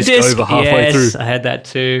turn the disc over halfway through. I had that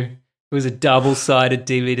too. It was a double-sided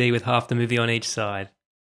DVD with half the movie on each side.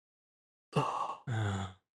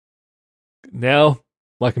 Now,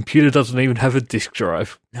 my computer doesn't even have a disc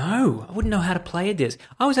drive. No, I wouldn't know how to play a disc.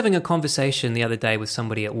 I was having a conversation the other day with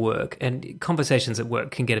somebody at work, and conversations at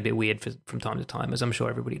work can get a bit weird from time to time, as I'm sure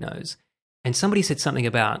everybody knows. And somebody said something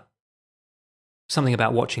about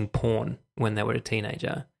watching porn when they were a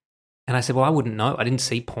teenager. And I said, well, I wouldn't know. I didn't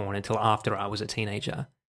see porn until after I was a teenager.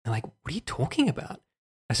 They're like, what are you talking about?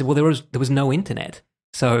 I said, well, there was no internet.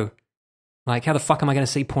 So, like, how the fuck am I going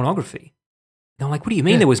to see pornography? They're like, what do you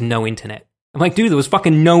mean there was no internet? I'm like, dude, there was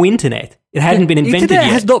fucking no internet. It hadn't been invented internet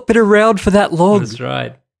yet. Has not been around for that long. That's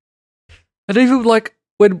right. And even, like,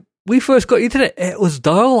 when we first got internet, it was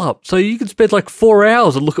dial-up. So you could spend, like, 4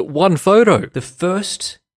 hours and look at one photo. The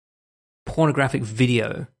first pornographic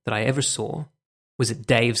video that I ever saw was at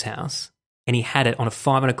Dave's house, and he had it on a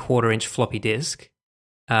 5.25-inch floppy disk.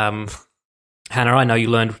 Hannah, I know you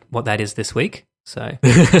learned what that is this week, so.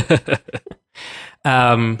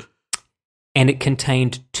 And it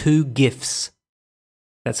contained 2 GIFs.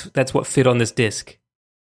 That's what fit on this disc,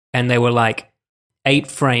 and they were like 8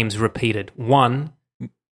 frames repeated. One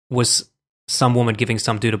was some woman giving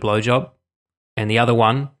some dude a blowjob, and the other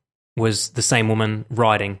one was the same woman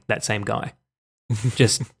riding that same guy.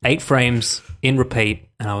 Just 8 frames in repeat,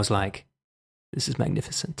 and I was like, "This is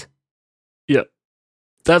magnificent." Yep.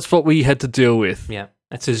 That's what we had to deal with. Yeah.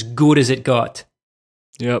 That's as good as it got.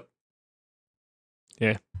 Yep.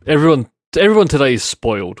 Yeah. Everyone today is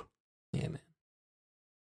spoiled. Yeah, man.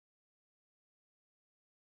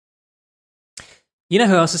 You know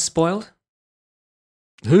who else is spoiled?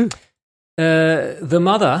 Who? The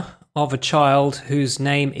mother of a child whose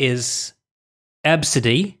name is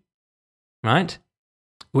Abcde, right?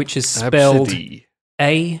 Which is spelled Abcde.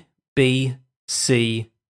 A-B-C-D-E.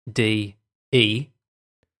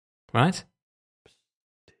 Right?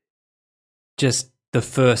 Just the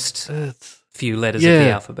first few letters of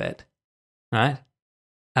the alphabet, right?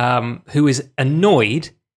 Who is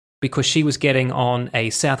annoyed because she was getting on a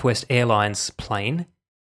Southwest Airlines plane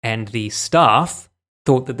and the staff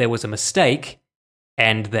thought that there was a mistake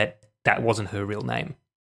and that wasn't her real name.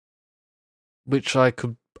 Which I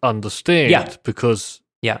could understand because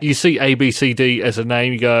you see ABCD as a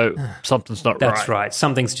name, you go, something's not right. That's right.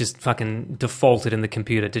 Something's just fucking defaulted in the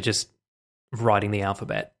computer to just writing the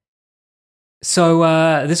alphabet. So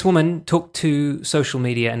this woman took to social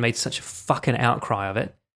media and made such a fucking outcry of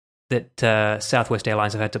it that Southwest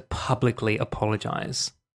Airlines have had to publicly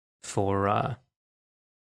apologize for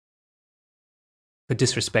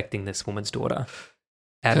disrespecting this woman's daughter.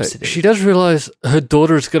 Absolutely. She does realize her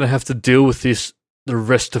daughter is going to have to deal with this the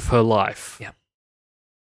rest of her life. Yeah.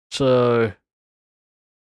 So,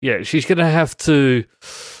 yeah, she's going to have to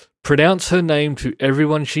pronounce her name to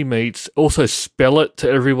everyone she meets, also spell it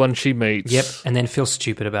to everyone she meets. Yep, and then feel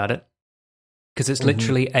stupid about it. Because it's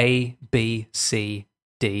literally A, B, C,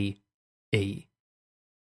 D, E.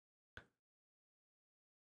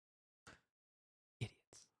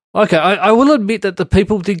 Okay, I will admit that the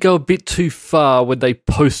people did go a bit too far when they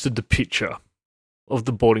posted the picture of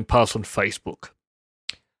the boarding pass on Facebook.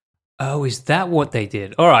 Oh, is that what they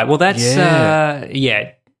did? All right, well, that's...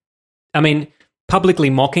 Yeah. I mean, publicly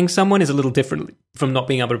mocking someone is a little different from not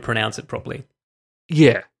being able to pronounce it properly.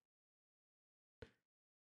 Yeah.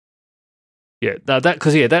 Yeah, no,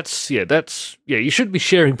 you shouldn't be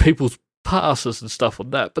sharing people's passes and stuff on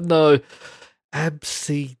that, but no,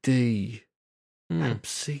 Abcde.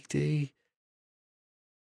 Abcde.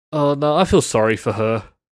 Oh, no, I feel sorry for her.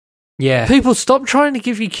 Yeah. People, stop trying to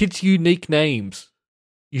give your kids unique names.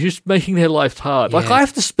 You're just making their life hard. Yeah. Like, I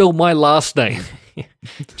have to spell my last name.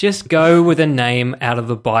 Just go with a name out of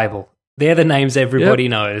the Bible. They're the names everybody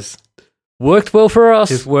knows. Worked well for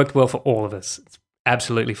us. It's worked well for all of us. It's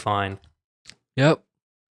absolutely fine. Yep.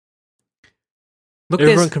 Look,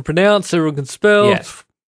 everyone can pronounce, everyone can spell. Yeah.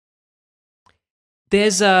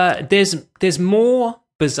 There's more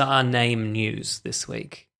bizarre name news this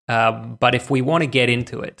week. But if we want to get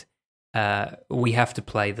into it, we have to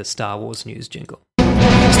play the Star Wars news jingle.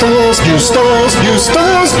 Star Wars news, Star Wars news,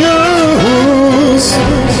 Star Wars news.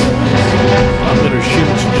 I'm going to assume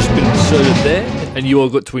it's just been inserted there, and you all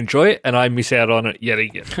got to enjoy it, and I miss out on it yet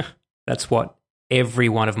again. That's what every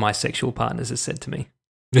one of my sexual partners has said to me.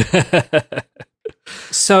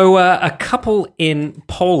 So a couple in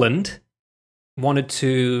Poland wanted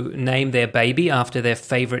to name their baby after their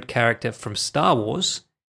favorite character from Star Wars,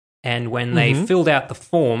 and when they filled out the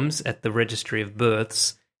forms at the Registry of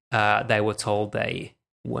Births, they were told they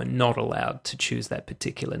were not allowed to choose that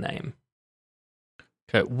particular name.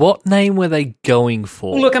 Okay, what name were they going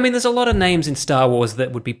for? Well, look, I mean, there's a lot of names in Star Wars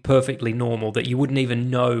that would be perfectly normal that you wouldn't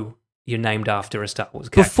even know you're named after a Star Wars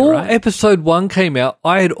character. Before right? Episode 1 came out,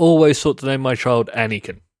 I had always thought to name my child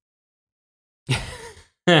Anakin.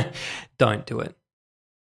 Don't do it.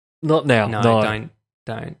 Not now. No,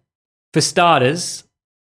 don't. For starters,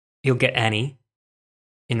 he'll get Annie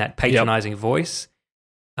in that patronizing voice,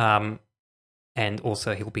 and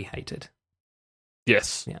also he'll be hated.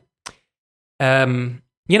 Yes. Yeah.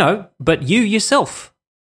 But you yourself,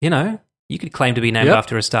 you could claim to be named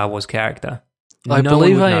after a Star Wars character. I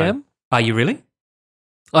believe I am. Are you really?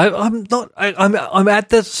 I'm not. I'm at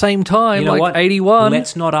the same time. You know like what? 81.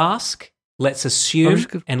 Let's not ask. Let's assume,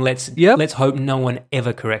 and let's hope no one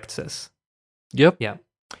ever corrects us. Yep. Yeah.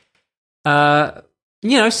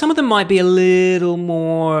 Some of them might be a little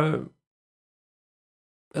more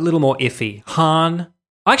iffy. Han.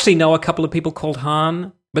 I actually know a couple of people called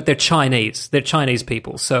Han, but they're Chinese. They're Chinese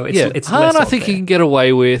people, so it's Han. less I think you can get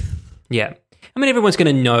away with. Yeah. I mean, everyone's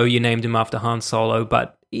going to know you named him after Han Solo,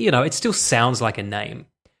 but it still sounds like a name.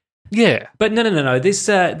 Yeah. But no.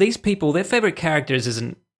 These people, their favorite characters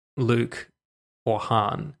isn't Luke or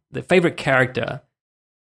Han. Their favorite character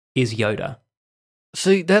is Yoda.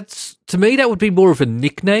 See, to me that would be more of a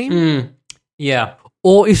nickname. Yeah.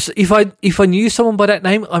 Or if I knew someone by that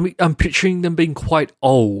name, I'm picturing them being quite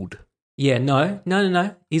old. Yeah.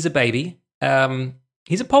 No. He's a baby.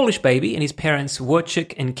 He's a Polish baby, and his parents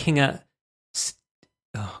Wojciech and Kinga.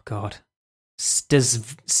 Oh God,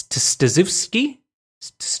 Stazewski.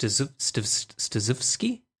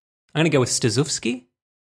 Stazewski. I'm going to go with Stazewski.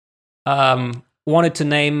 Wanted to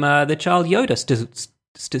name the child Yoda.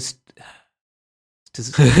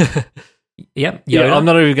 Yep. Yoda. Yeah, I'm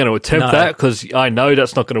not even going to attempt that because I know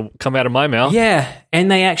that's not going to come out of my mouth. Yeah,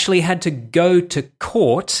 and they actually had to go to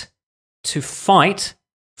court to fight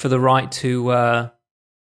for the right to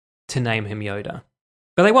name him Yoda,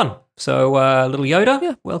 but they won. So, little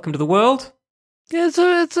Yoda, welcome to the world. Yeah,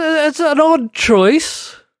 it's an odd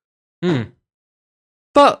choice.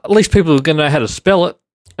 But at least people are going to know how to spell it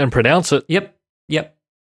and pronounce it. Yep.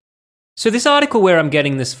 So this article where I'm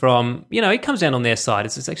getting this from, it comes down on their side.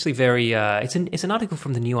 It's actually very, it's an article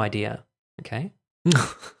from the New Idea, okay?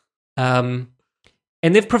 And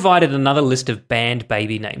they've provided another list of banned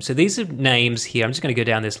baby names. So these are names here. I'm just going to go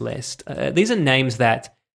down this list. These are names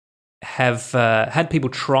that have had people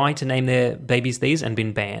try to name their babies these and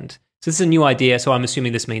been banned. So this is a New Idea, so I'm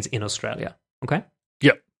assuming this means in Australia, okay?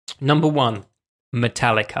 Yep. Number 1,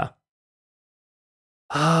 Metallica.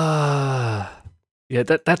 Yeah,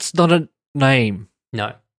 that's not a name.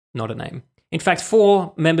 No, not a name. In fact,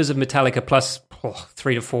 4 members of Metallica plus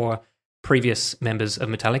 3 to 4 previous members of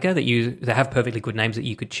Metallica that have perfectly good names that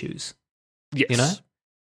you could choose. Yes.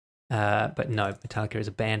 But no, Metallica is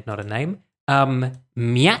a band, not a name.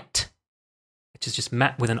 Miat, which is just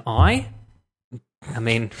Matt with an I. I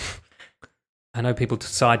mean, I know people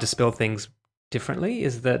decide to spell things differently.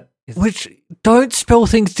 Which, don't spell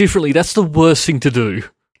things differently. That's the worst thing to do.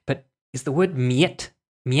 But is the word miat,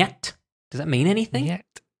 does that mean anything? Miat.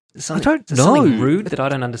 I don't know. Something rude that I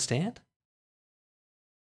don't understand?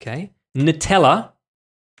 Okay. Nutella.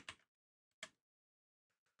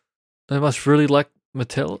 They must really like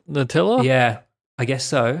Nutella? Yeah, I guess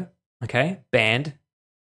so. Okay. Banned.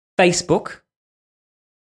 Facebook.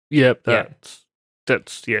 Yep, that's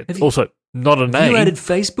also not a name. You added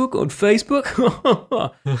Facebook on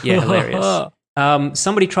Facebook? Yeah, hilarious.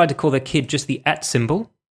 Somebody tried to call their kid just the @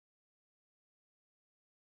 symbol.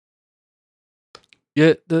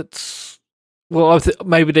 Yeah, that's... Well,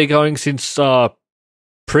 maybe they're going since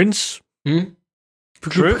Prince could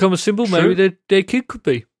True. become a symbol. True. Maybe their kid could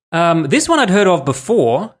be. This one I'd heard of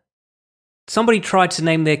before. Somebody tried to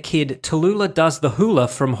name their kid Tallulah Does the Hula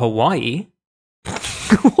from Hawaii.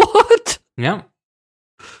 What? Yeah.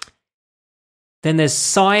 Then there's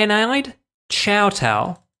Cyanide, Chow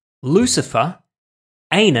Tao, Lucifer,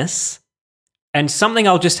 Anus, and something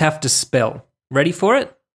I'll just have to spell. Ready for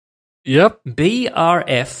it? Yep.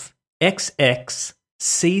 BRF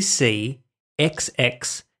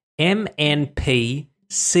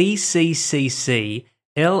XXMMPRXCLMNCKSSQ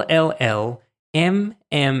LLL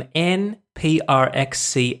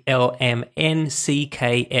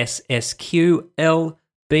MMNPRXCLMNCKSSQ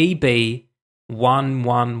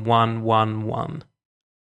LBB11111.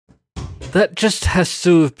 That just has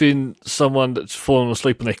to have been someone that's fallen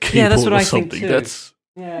asleep on their keyboard Yeah, that's what or I something. think too. That's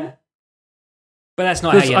Yeah. But that's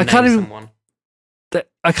not how you I name can't even- someone.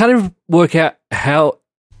 I can't even work out how.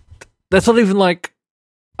 That's not even like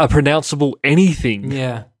a pronounceable anything.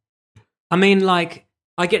 Yeah. I mean, like,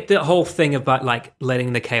 I get the whole thing about, like,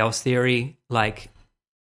 letting the chaos theory, like,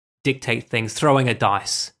 dictate things, throwing a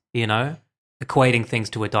dice, you know? Equating things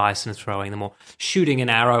to a dice and throwing them, or shooting an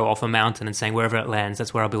arrow off a mountain and saying, wherever it lands,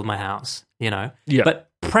 that's where I'll build my house, you know? Yeah.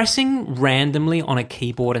 But pressing randomly on a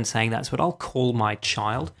keyboard and saying that's what I'll call my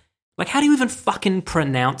child, like, how do you even fucking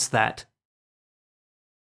pronounce that?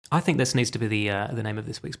 I think this needs to be the name of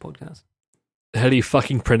this week's podcast. How do you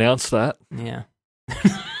fucking pronounce that? Yeah.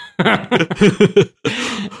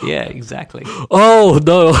 Yeah, exactly. Oh,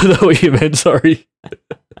 no, I know what you meant, sorry.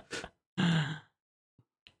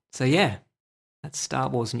 So, yeah, that's Star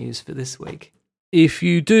Wars news for this week. If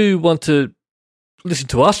you do want to listen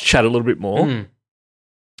to us chat a little bit more,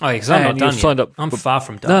 Oh, yeah, because I'm not and done you've yet. signed up I'm for- far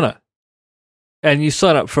from done. no, and you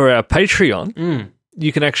sign up for our Patreon,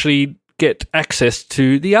 you can actually get access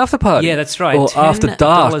to the after party. Yeah, that's right. Or after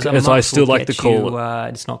dark, $10 a as I month still will like to get call you, it.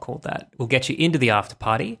 It's not called that. We'll get you into the after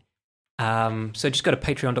party. So just go to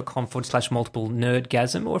patreon.com/multiple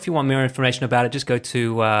nerdgasm, or if you want more information about it, just go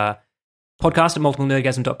to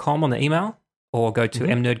podcast@multiplenerdgasm.com on the email, or go to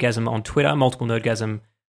mnerdgasm on Twitter, multiple nerdgasm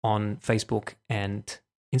on Facebook and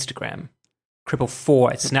Instagram,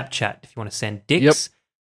 Cripple4 at Snapchat if you want to send dicks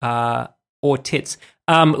or tits.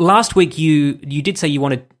 Last week you did say you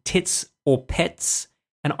wanted tits or pets,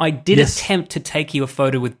 and I did attempt to take you a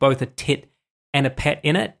photo with both a tit and a pet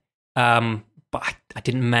in it, but I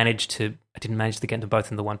didn't manage to get into both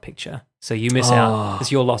in the one picture. So you miss out.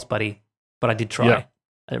 It's your loss, buddy. But I did try. Yeah.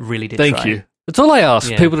 I really did. Thank try. you. That's all I ask,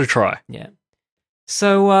 Yeah. people to try. Yeah.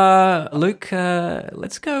 So Luke,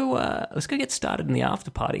 let's go get started in the after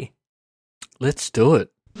party. Let's do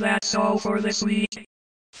it. That's all for this week.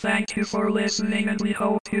 Thank you for listening, and we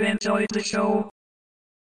hope you enjoyed the show.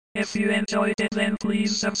 If you enjoyed it, then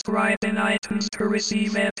please subscribe in iTunes to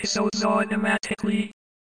receive episodes automatically.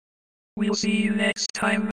 We'll see you next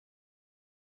time.